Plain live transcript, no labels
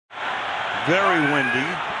very windy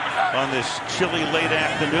on this chilly late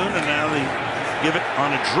afternoon, and now they give it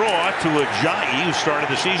on a draw to Ajayi, who started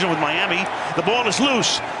the season with Miami. The ball is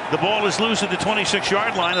loose. The ball is loose at the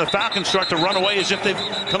 26-yard line. The Falcons start to run away as if they've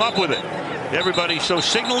come up with it. Everybody so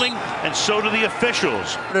signaling, and so do the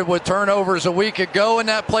officials. With turnovers a week ago in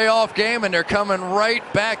that playoff game, and they're coming right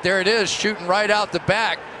back. There it is, shooting right out the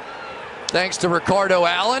back, thanks to Ricardo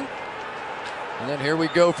Allen. And then here we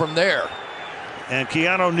go from there. And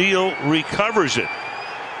Keanu Neal recovers it.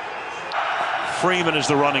 Freeman is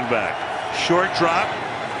the running back. Short drop,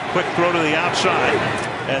 quick throw to the outside,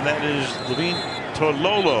 and that is Levine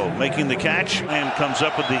Tololo making the catch, and comes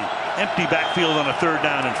up with the empty backfield on a 3rd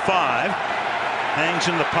down and 5. Hangs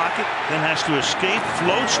in the pocket, then has to escape,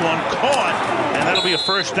 floats one, caught, and that'll be a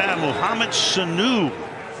 1st down. Mohamed Sanu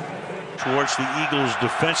towards the Eagles'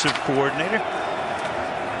 defensive coordinator.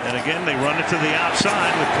 And again, they run it to the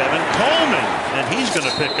outside with Kevin Coleman, and he's going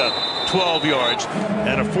to pick up 12 yards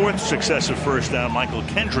and a 4th successive 1st down. Michael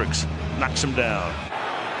Kendricks knocks him down.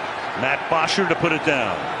 Matt Bosher to put it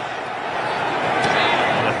down.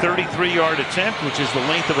 And a 33-yard attempt, which is the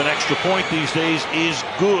length of an extra point these days, is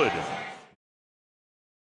good.